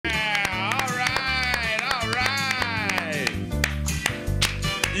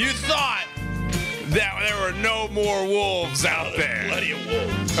no more wolves out there. Plenty of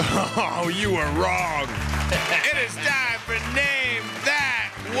wolves. Oh, you were wrong. It is time for Name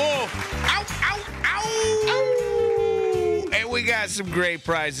That Wolf. Ow, ow, ow. And we got some great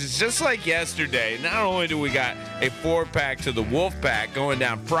prizes, just like yesterday. Not only do we got a 4-pack to the Wolf Pack going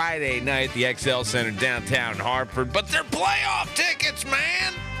down Friday night at the XL Center downtown Hartford, but they're playoff tickets,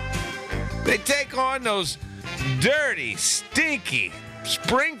 man. They take on those dirty, stinky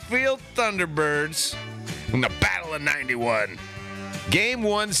Springfield Thunderbirds in the Battle of 91. Game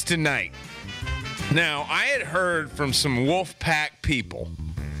 1's tonight. Now, I had heard from some Wolfpack people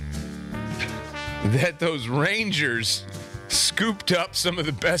that those Rangers scooped up some of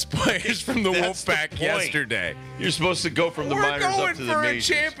the best players from the That's the Wolfpack point. yesterday. You're supposed to go from the We're minors going up to the for a majors.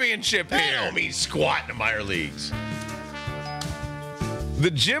 championship That here. don't mean squat in the minor leagues. The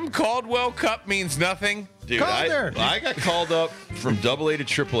Jim Caldwell Cup means nothing. Dude, Calder. I got called up from AA to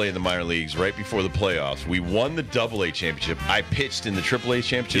AAA in the minor leagues right before the playoffs. We won the AA championship. I pitched in the AAA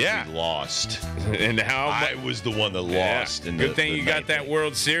championship. Yeah. We lost. And how I was the one that lost. In Good thing the you got ninth that inning.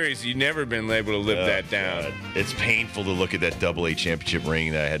 World Series. You never been able to live Oh, that down. God. It's painful to look at that AA championship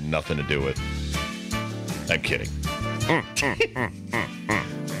ring that I had nothing to do with. I'm kidding.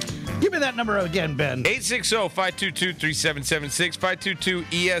 Give me that number again, Ben. 860-522-3776,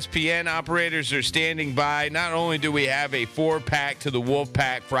 522-ESPN. Operators are standing by. Not only do we have a 4-pack to the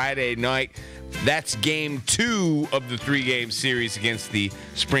Wolfpack Friday night, that's game 2 of the 3-game series against the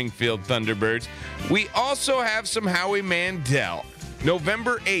Springfield Thunderbirds. We also have some Howie Mandel.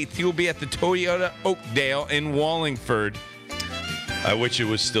 November 8th, he will be at the Toyota Oakdale in Wallingford. I wish it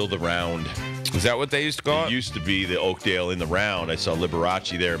was still the round. Is that what they used to call It it? used to be the Oakdale in the round. I saw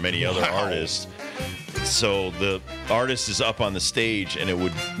Liberace there, many other artists. So the artist is up on the stage, and it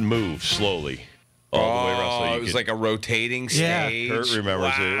would move slowly all the way around. So you it was could- like a rotating Yeah. stage. Kurt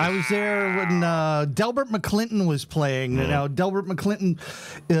remembers it. I was there when Delbert McClinton was playing. Now, Delbert McClinton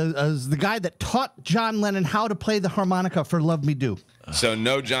is the guy that taught John Lennon how to play the harmonica for Love Me Do. So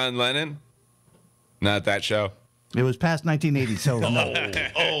no John Lennon? Not that show? It was past 1980, so no.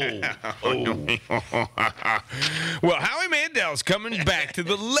 Well, Howie Mandel's coming back to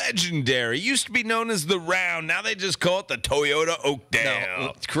the legendary. Used to be known as the Round. Now they just call it the Toyota Oakdale.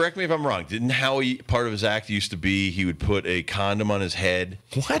 Now, correct me if I'm wrong. Didn't Howie, part of his act used to be he would put a condom on his head,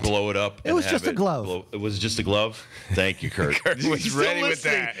 blow it up? It was just a glove. It was just a glove? Thank you, Kurt. Kurt was He's still ready with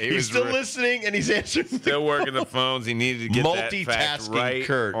listening. that. He He's was still re- listening, and he's answering. Still working the phones. He needed to get that fact Multitasking right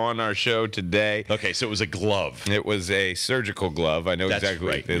Kurt. on our show today. Okay, so it was a glove. It was a surgical glove. I know That's exactly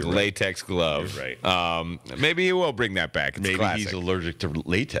right. what it is. You're right. Latex glove. You're right. Maybe he will bring that back. It's Maybe classic. he's allergic to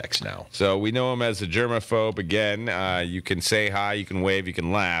latex now. So we know him as a germaphobe. Again, you can say hi, you can wave, you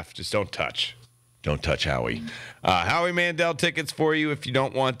can laugh. Just don't touch. Don't touch Howie. Howie Mandel tickets for you if you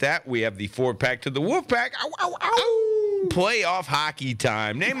don't want that. We have the 4-pack to the Wolfpack. Ow, ow, ow. Playoff hockey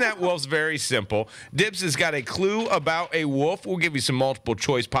time. Name That Wolf's very simple. Dibs has got a clue about a wolf. We'll give you some multiple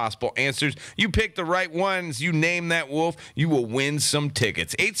choice possible answers. You pick the right ones. You name that wolf. You will win some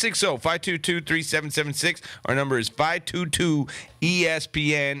tickets. 860-522-3776. Our number is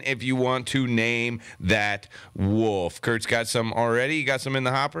 522-ESPN if you want to name that wolf. Kurt's got some already. You got some in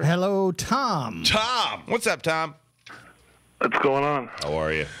the hopper? Hello, Tom. Tom. What's up, Tom? What's going on? How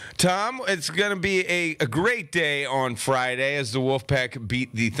are you? Tom, it's going to be a great day on Friday as the Wolfpack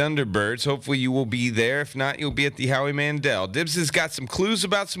beat the Thunderbirds. Hopefully you will be there. If not, you'll be at the Howie Mandel. Dibs has got some clues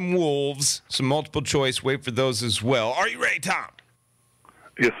about some wolves, some multiple choice. Wait for those as well. Are you ready, Tom?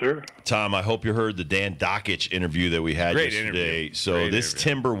 Yes, sir. Tom, I hope you heard the Dan Dockich interview that we had Great yesterday. interview. So Great this interview.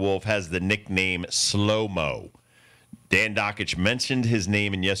 timber wolf has the nickname Slow Mo. Dan Dockich mentioned his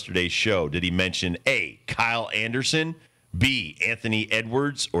name in yesterday's show. Did he mention A, Kyle Anderson, B, Anthony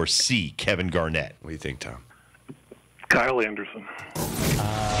Edwards, or C, Kevin Garnett? What do you think, Tom? Kyle Anderson.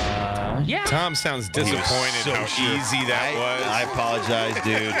 Tom sounds disappointed So how sure. easy that I was. apologize,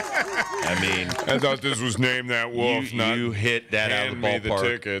 dude. I mean, I thought this was Name That Wolf, not you hit that out of hand the me the ballpark.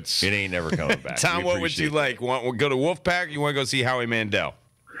 tickets. It ain't never coming back. Tom, We what would you appreciate like? Want to go to Wolfpack or you want to go see Howie Mandel?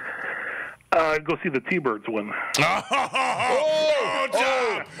 Go see the T-Birds win.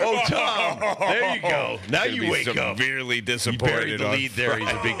 Oh, Tom. There you go. Now Gonna you be wake up. severely You disappointed. buried the on lead there. He's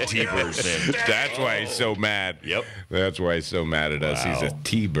a big T-Bird fan. That's why he's so mad. Yep. That's why he's so mad at us. He's a Wow.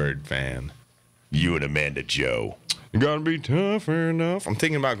 T-Bird fan. You and Amanda Joe. You gotta be tougher enough. I'm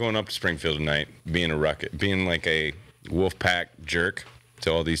thinking about going up to Springfield tonight, being a rucket, being like a Wolfpack jerk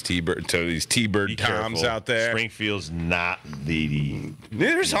to all these T-Bird, Be Toms careful. out there. Springfield's not the.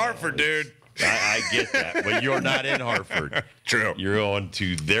 There's Hartford, dude. I get that, but you're not in Hartford. True. You're going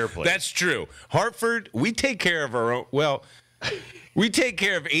to their place. That's true. Hartford, we take care of our own. Well, We take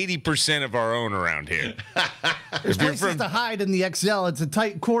care of 80% of our own around here. There's places to hide in the XL. It's a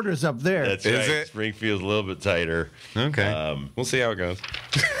tight quarters up there. That's Is right. it? Springfield's a little bit tighter. Okay. We'll see how it goes.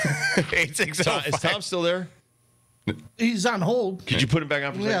 860. Is Tom still there? He's on hold. Could you put him back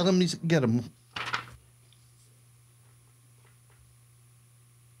on for a Yeah, second? let me get him.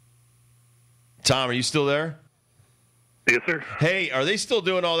 Tom, are you still there? Yes, sir. Hey, are they still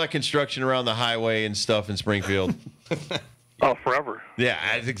doing all that construction around the highway and stuff in Springfield? Oh, forever. Yeah,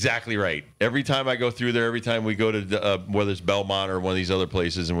 that's exactly right. Every time I go through there, every time we go to whether it's Belmont or one of these other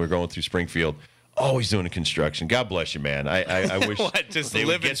places, and we're going through Springfield, always doing the construction. God bless you, man. I wish What, just they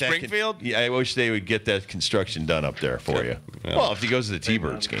live would in get that Springfield? yeah, I wish they would get that construction done up there for you. Well, if he goes to the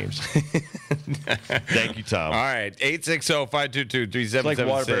T-Birds games. Thank you, Tom. All right, 860-522-3776. Like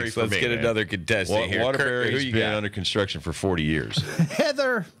Waterbury for Let's me, get man. another contestant here. Kurt, who Waterbury's you been got? under construction for 40 years.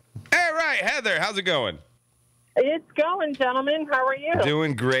 Heather. Hey, right, Heather, how's it going? It's going, gentlemen. How are you?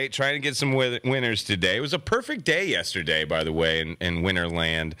 Doing great. Trying to get some winners today. It was a perfect day yesterday, by the way, in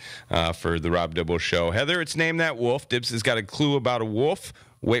Winterland for the Rob Dibble Show. Heather, it's Name That Wolf. Dibs has got a clue about a wolf.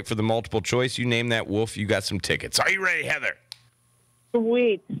 Wait for the multiple choice. You name that wolf, you got some tickets. Are you ready, Heather?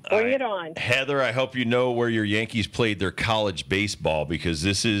 Sweet. Bring it on. Heather, I hope you know where your Yankees played their college baseball because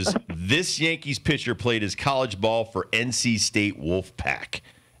this Yankees pitcher played his college ball for NC State Wolfpack.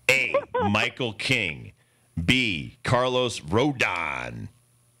 A, Michael King. B, Carlos Rodon.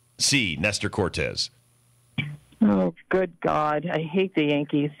 C, Nestor Cortez. Oh, good God. I hate the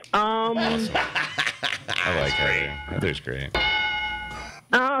Yankees. I like Heather. Heather's great.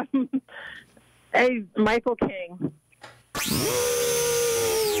 Hey, Michael King.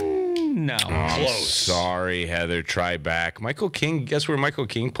 No. Close. Sorry, Heather. Try back. Michael King. Guess where Michael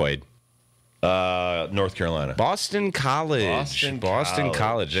King played? North Carolina. Boston College. Boston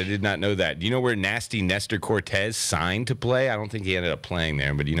College. I did not know that. Do you know where nasty Nestor Cortez signed to play? I don't think he ended up playing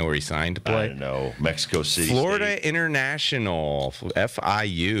there, but do you know where he signed to I play? don't know. Mexico City. Florida State. International,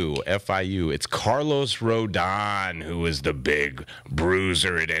 FIU. It's Carlos Rodon, who was the big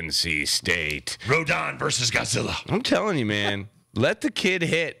bruiser at NC State. Rodon versus Godzilla. I'm telling you, man, let the kid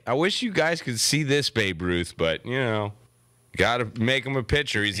hit. I wish you guys could see this Babe Ruth, but, you know, got to make him a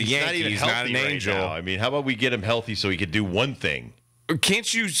pitcher. He's a Yankee. Not even He's healthy not an right angel. now. I mean, how about we get him healthy so he could do one thing?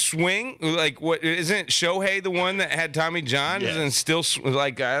 Can't you swing? Like, what? Isn't Shohei the one that had Tommy John Yes. and still,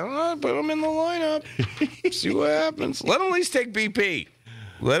 like, I don't know, put him in the lineup. See what happens. Let him at least take BP.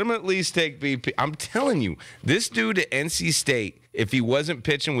 Let him at least take BP. I'm telling you, this dude at NC State, if he wasn't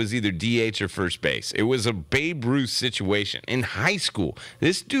pitching, was either DH or first base. It was a Babe Ruth situation. In high school,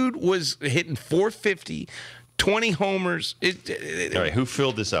 this dude was hitting 450, 20 homers. All right, who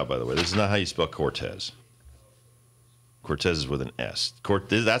filled this out, by the way? This is not how you spell Cortez. Cortez is with an S.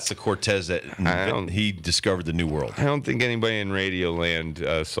 That's the Cortez that he discovered the New World. I don't think anybody in Radio Land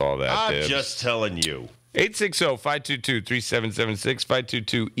saw that. I'm Dibs. just telling you.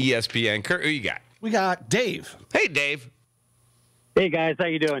 860-522-3776, 522-ESPN. Kurt, who you got? We got Dave. Hey, Dave. Hey guys, how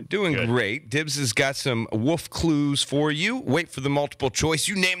you doing? Doing Good. great. Dibs has got some wolf clues for you. Wait for the multiple choice.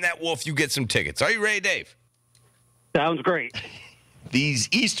 You name that wolf, you get some tickets. Are you ready, Dave? Sounds great. These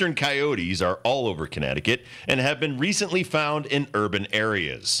eastern coyotes are all over Connecticut and have been recently found in urban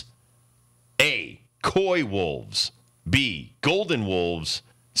areas. A, coy wolves. B, golden wolves.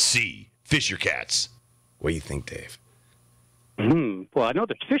 C, fisher cats. What do you think, Dave? Well, I know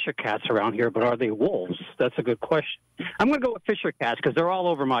there's Fisher cats around here, but are they wolves? That's a good question. I'm going to go with Fisher cats because they're all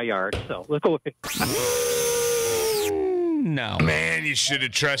over my yard. So let's go with Fisher cats. No. Man, you should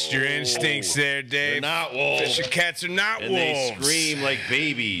have trusted your instincts there, Dave. They're not wolves. Fisher cats are not And wolves. they scream like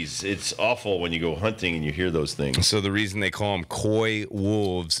babies. It's awful when you go hunting and you hear those things. So the reason they call them coy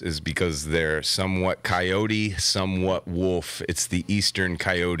wolves is because they're somewhat coyote, somewhat wolf. It's the eastern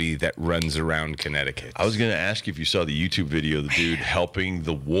coyote that runs around Connecticut. I was going to ask you if you saw the YouTube video of the dude helping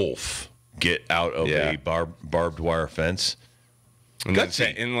the wolf get out of Yeah. a barbed wire fence. And, then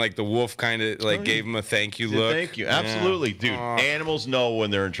Gutsy. and like the wolf kind of like gave him a thank you look. Thank you. Absolutely, dude. Animals know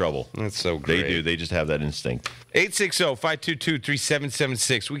when they're in trouble. That's so great. They do. They just have that instinct.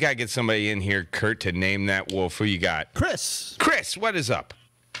 860-522-3776. We got to get somebody in here, Kurt, to name that wolf. Who you got? Chris. Chris, what is up?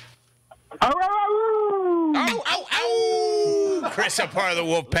 Oh, Oh, oh, oh! Chris, a part of the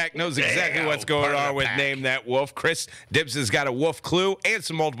wolf pack, knows exactly what's going on with Name That Wolf. Chris, Dibs has got a wolf clue and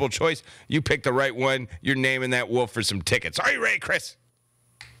some multiple choice. You pick the right one. You're naming that wolf for some tickets. Are you ready, Chris?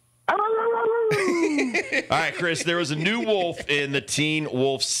 All right, Chris, there was a new wolf in the Teen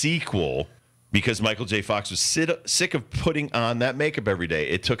Wolf sequel because Michael J. Fox was sick of putting on that makeup every day.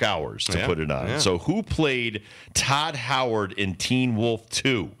 It took hours to put it on. Yeah. So who played Todd Howard in Teen Wolf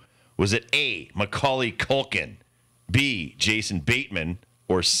 2? Was it A, Macaulay Culkin, B, Jason Bateman,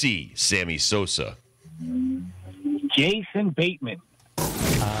 or C, Sammy Sosa? Jason Bateman.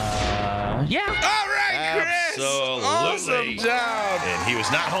 Yeah. All right, Chris. Absolutely. Awesome job. And he was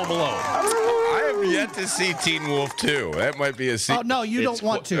not home alone. I have yet to see Teen Wolf 2. That might be a Oh, sequel. no, you don't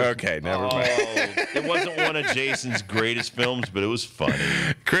want to. Okay, never mind. It wasn't one of Jason's greatest films, but it was funny.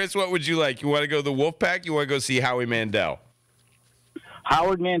 Chris, what would you like? You want to go to the Wolfpack? You want to go see Howie Mandel?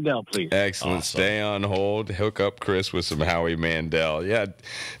 Howard Mandel, please. Excellent. Awesome. Stay on hold. Hook up Chris with some Howie Mandel. Yeah,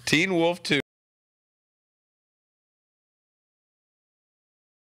 Teen Wolf 2.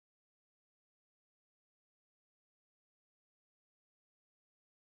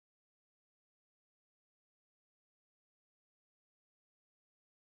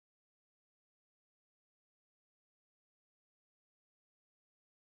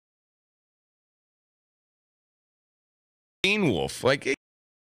 Teen Wolf, like.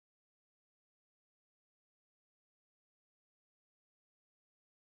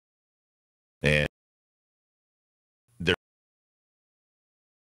 And there,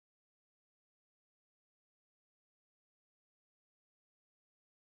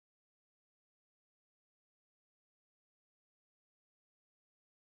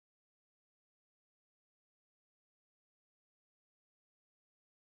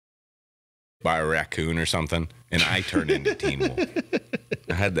 By a raccoon or something, and I turned into Teen Wolf.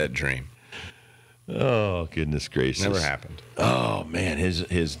 I had that dream. oh goodness gracious, Never happened. Oh man,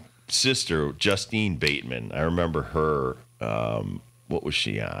 his sister Justine Bateman. I remember her. What was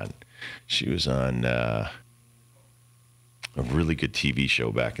she on? She was on a really good TV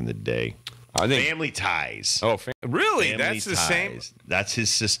show back in the day. I think. Family Ties. Oh, really? Family That's the same. Ties. That's his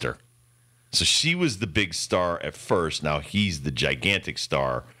sister. So she was the big star at first. Now he's the gigantic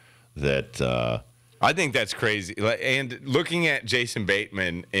star that. I think that's crazy. And looking at Jason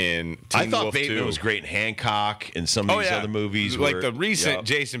Bateman in Teen I thought Wolf Bateman 2, was great in Hancock and some of these other movies. Like where- the recent Yep.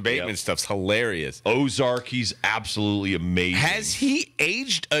 Jason Bateman Yep. stuff's hilarious. Ozark, he's absolutely amazing. Has he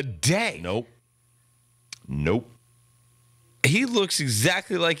aged a day? Nope. Nope. He looks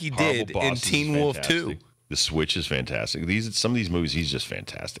exactly like he Horrible did in Bosses is Teen Wolf 2. fantastic. The Switch is fantastic. Some of these movies he's just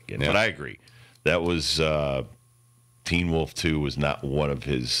fantastic in. Yeah. But I agree. That was Teen Wolf 2 was not one of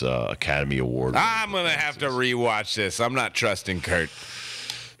his Academy Award. I'm going to have to rewatch this. I'm not trusting Kurt.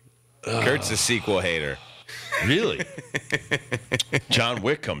 Kurt's a sequel hater. Really? John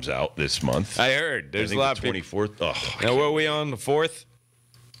Wick comes out this month. I heard. There's I a think lot the of people. 24th. Oh, Now, what are we on? The fourth?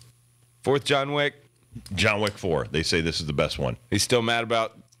 Fourth John Wick? John Wick 4. They say this is the best one. He's still mad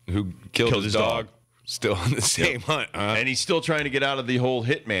about who killed his dog? Still on the same hunt, huh? And he's still trying to get out of the whole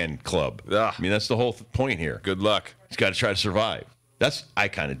Hitman club. Ugh. I mean, that's the whole point here. Good luck. He's got to try to survive. I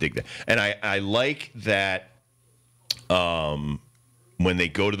kind of dig that. And I like that when they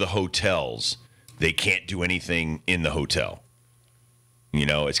go to the hotels, they can't do anything in the hotel. You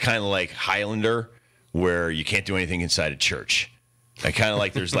know, it's kind of like Highlander, where you can't do anything inside a church. I kind of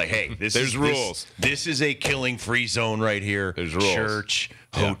like there's like, hey, There's rules. This is a killing-free zone right here. There's rules. Church,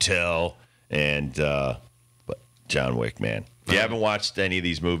 Yeah. hotel, and but John Wick, man. If you haven't watched any of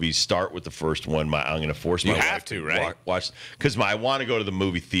these movies, start with the first one. I'm going to force my You wife have to, right? Watch because I want to go to the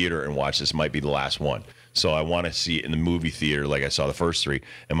movie theater and watch this. Might be the last one, so I want to see it in the movie theater, like I saw the first three.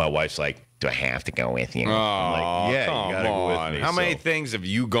 And my wife's like, "Do I have to go with you?" Oh, I'm like, "Yeah, come you got to go on. with me." How many So, things have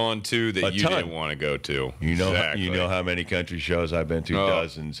you gone to that A you ton. didn't want to go to? you know, Exactly. you know how many country shows I've been to,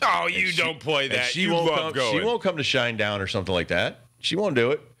 dozens. Oh, And you don't play and that. She You won't love come. going. She won't come to Shinedown or something like that. She won't do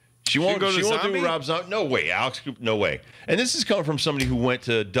it. She won't go to She won't Zombie? do Rob Zombie. No way, Alex. No way. And this is coming from somebody who went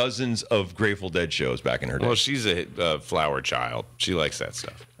to dozens of Grateful Dead shows back in her day. Well, she's a flower child. She likes that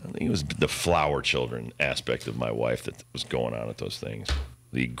stuff. I think it was the flower children aspect of my wife that was going on at those things.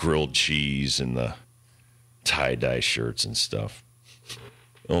 The grilled cheese and the tie-dye shirts and stuff.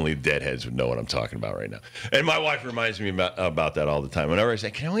 Only deadheads would know what I'm talking about right now. And my wife reminds me about that all the time. Whenever I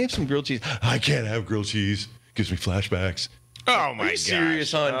say, "Can I only have some grilled cheese?" I can't have grilled cheese. Gives me flashbacks. Oh my you gosh.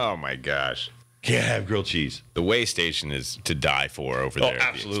 serious, hon? Oh my gosh. Can't have grilled cheese. The way station is to die for over there. Oh, at the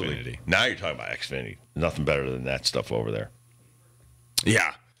absolutely. Xfinity. Now you're talking about Xfinity. Nothing better than that stuff over there.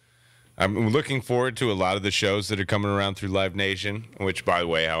 Yeah. I'm looking forward to a lot of the shows that are coming around through Live Nation, which, by the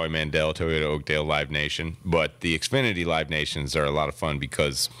way, Howie Mandel, Toyota Oakdale Live Nation. But the Xfinity Live Nations are a lot of fun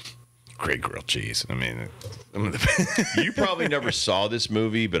because great grilled cheese. I mean, some of the You probably never saw this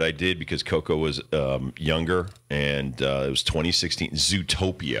movie, but I did because Coco was younger, and it was 2016.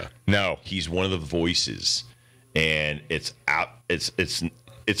 Zootopia. No. He's one of the voices, and it's out. It's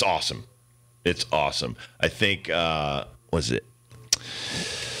awesome. It's awesome. I think was it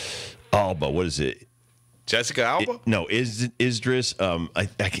Alba? What is it? Jessica Alba? No, Isdris.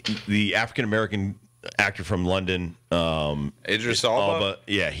 The African American actor from London. Idris Elba.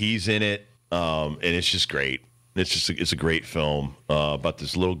 Yeah, he's in it, and it's just great. It's a great film about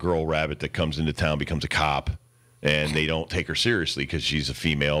this little girl rabbit that comes into town, becomes a cop, and they don't take her seriously because she's a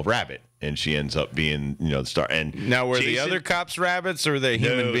female rabbit, and she ends up being the star. And Now, were the other cops rabbits or were they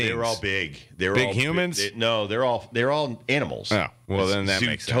human beings? They were all big. They were Big all humans? They're all animals. Oh, well, then that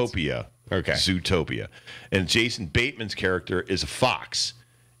makes sense. Zootopia. Okay. Zootopia. And Jason Bateman's character is a fox,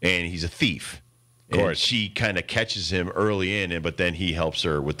 and he's a thief. Of course. And she kind of catches him early in, but then he helps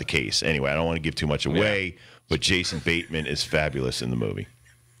her with the case. Anyway, I don't want to give too much away, but Jason Bateman is fabulous in the movie.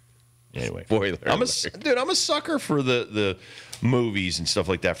 Anyway, Spoiler I'm alert. a sucker for the movies and stuff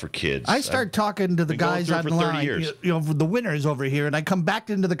like that for kids. I start talking to the been going guys through it for 30 online, years. the winners over here, and I come back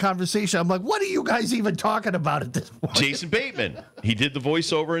into the conversation. I'm like, what are you guys even talking about at this point? Jason Bateman. He did the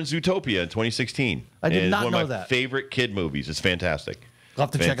voiceover in Zootopia in 2016. I did And not it's know one of my that. favorite kid movies. It's fantastic. I'll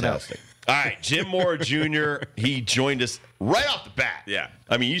have to check it out. Fantastic. All right, Jim Moore Jr., he joined us right off the bat. Yeah.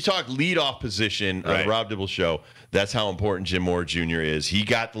 I mean, you talk leadoff position on Right. the Rob Dibble Show. That's how important Jim Moore Jr. is. He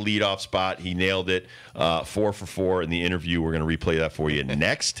got the leadoff spot. He nailed it 4 for 4 in the interview. We're going to replay that for you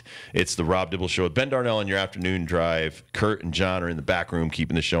next. It's the Rob Dibble Show with Ben Darnell on your afternoon drive. Kurt and John are in the back room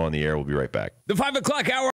keeping the show on the air. We'll be right back. The 5 o'clock hour.